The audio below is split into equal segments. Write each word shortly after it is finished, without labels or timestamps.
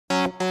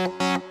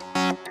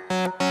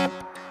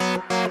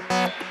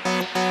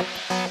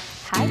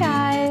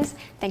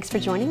Thanks for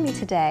joining me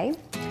today.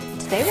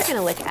 Today we're going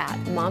to look at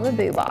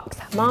Mamabu Box,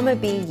 Mama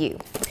BU.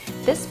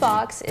 This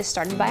box is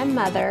started by a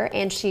mother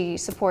and she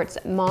supports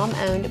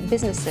mom-owned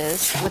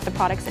businesses with the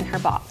products in her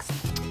box.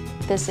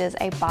 This is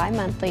a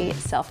bi-monthly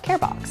self-care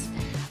box.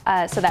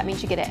 So that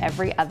means you get it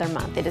every other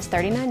month. It is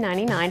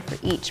 $39.99 for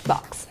each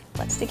box.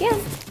 Let's dig in.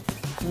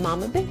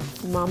 Mamabu,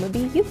 Mama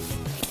BU.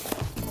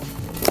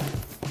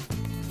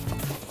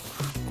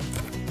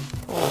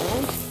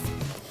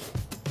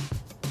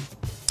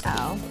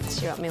 Oh,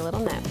 she wrote me a little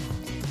note.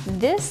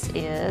 This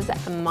is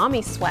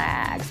Mommy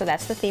Swag, so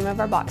that's the theme of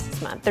our box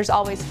this month. There's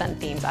always fun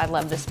themes. I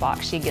love this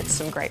box. She gets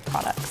some great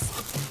products.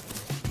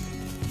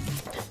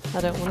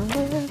 I don't want to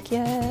look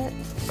yet.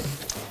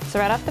 So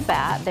right off the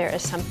bat, there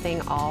is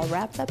something all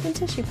wrapped up in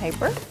tissue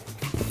paper.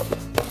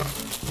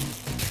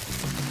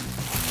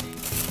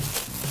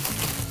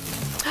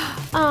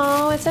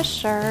 Oh, it's a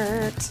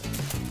shirt.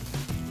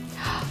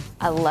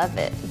 I love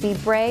it. Be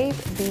brave,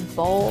 be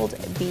bold,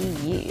 be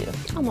you.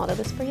 I'll model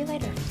this for you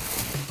later.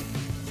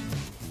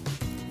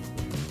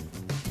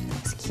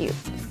 That's cute.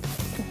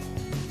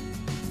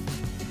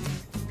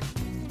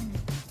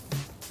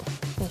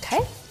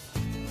 Okay,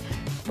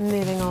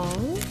 moving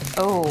on.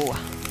 Oh,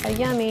 a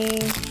yummy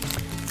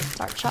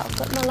dark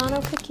chocolate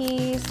Milano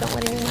cookies. Don't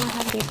let anyone know I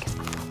have these because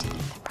I'm not taking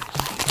them right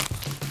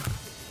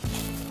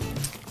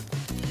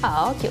away.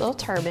 Oh, cute little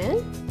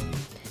turban.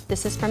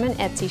 This is from an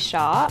Etsy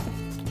shop.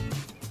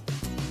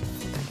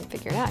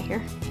 Figure it out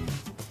here.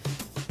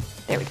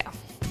 There we go.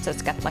 So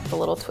it's got like the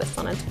little twist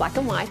on it. It's black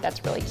and white.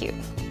 That's really cute.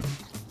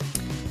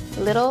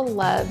 Little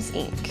Loves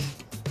Ink.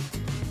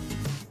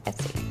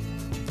 Etsy.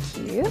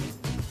 Cute.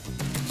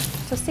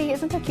 So see,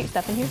 isn't there cute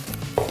stuff in here?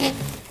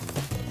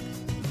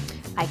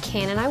 I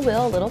can and I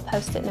will. A little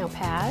post-it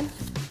notepad.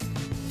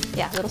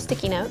 Yeah, little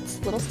sticky notes.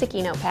 Little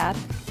sticky notepad.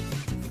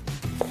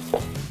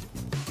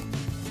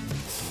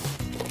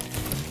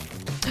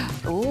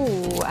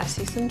 Ooh, I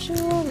see some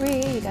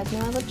jewelry. You guys know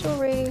I love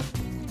jewelry.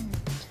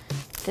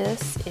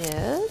 This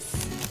is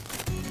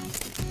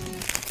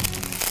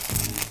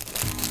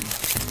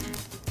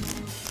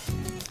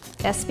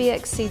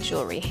SBXC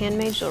Jewelry,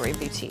 Handmade Jewelry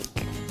Boutique.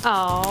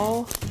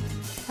 Oh,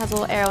 has a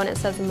little arrow and it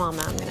says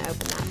Mama. I'm gonna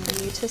open that for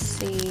you to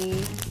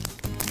see.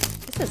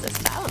 This is a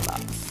styling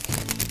box.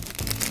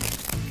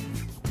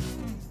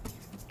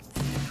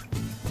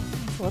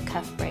 A little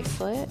cuff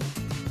bracelet.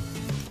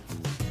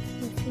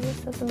 This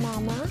is a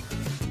Mama.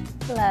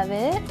 Love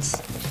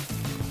it.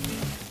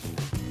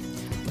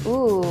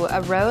 Ooh,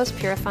 a rose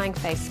purifying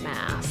face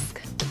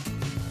mask.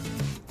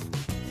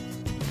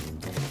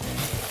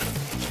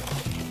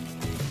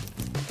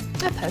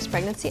 A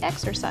post-pregnancy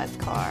exercise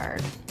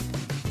card.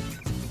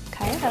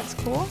 Okay, that's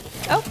cool.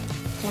 Oh,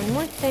 one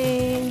more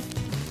thing.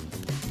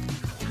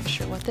 Not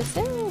sure what this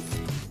is.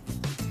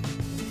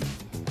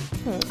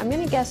 I'm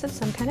gonna guess it's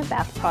some kind of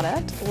bath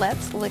product.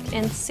 Let's look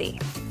and see.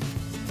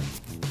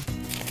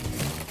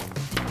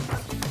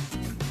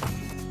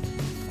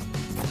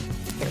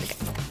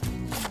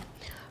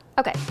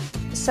 Okay,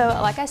 so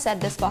like I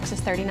said, this box is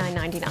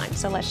 $39.99,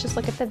 so let's just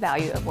look at the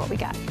value of what we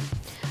got.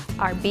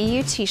 Our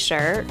BU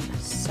t-shirt,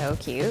 so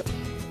cute.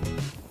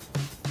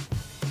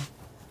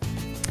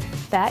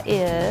 That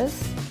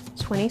is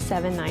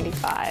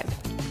 $27.95.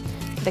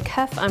 The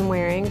cuff I'm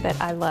wearing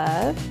that I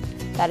love,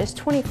 that is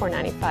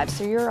 $24.95,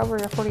 so you're over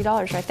your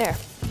 $40 right there.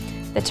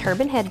 The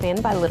turban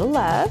headband by Little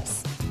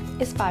Loves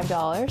is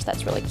 $5,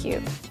 that's really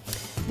cute.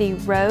 The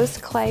rose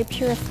clay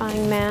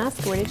purifying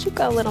mask, where did you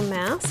go, little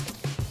mask?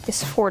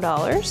 Is $4.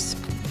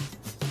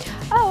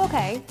 Oh,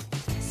 okay.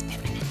 It's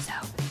feminine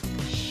soap.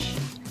 Shh.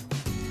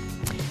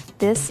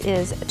 This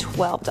is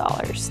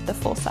 $12. The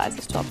full size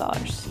is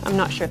 $12. I'm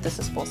not sure if this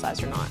is full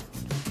size or not.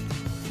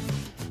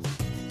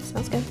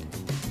 Smells good.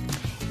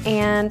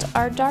 And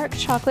our dark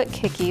chocolate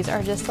cookies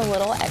are just a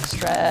little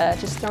extra,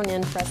 just thrown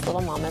in for us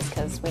little mamas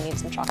because we need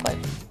some chocolate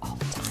all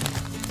the time.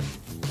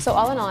 So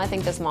all in all, I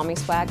think this Mommy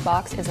Swag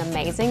box is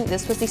amazing.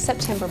 This was the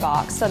September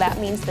box, so that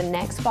means the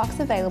next box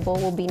available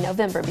will be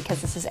November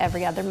because this is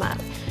every other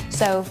month.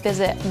 So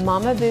visit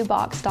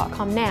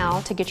mamabubox.com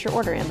now to get your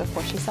order in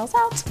before she sells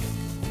out.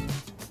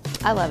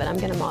 I love it. I'm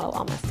gonna model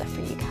all my stuff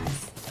for you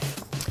guys.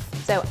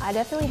 So I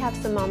definitely have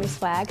some Mommy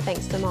Swag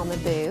thanks to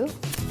Mamabu.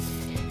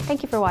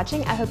 Thank you for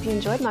watching. I hope you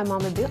enjoyed my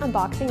Mamabu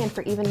unboxing, and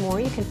for even more,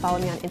 you can follow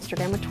me on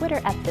Instagram or Twitter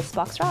at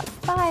ThisBoxRocks.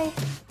 Bye.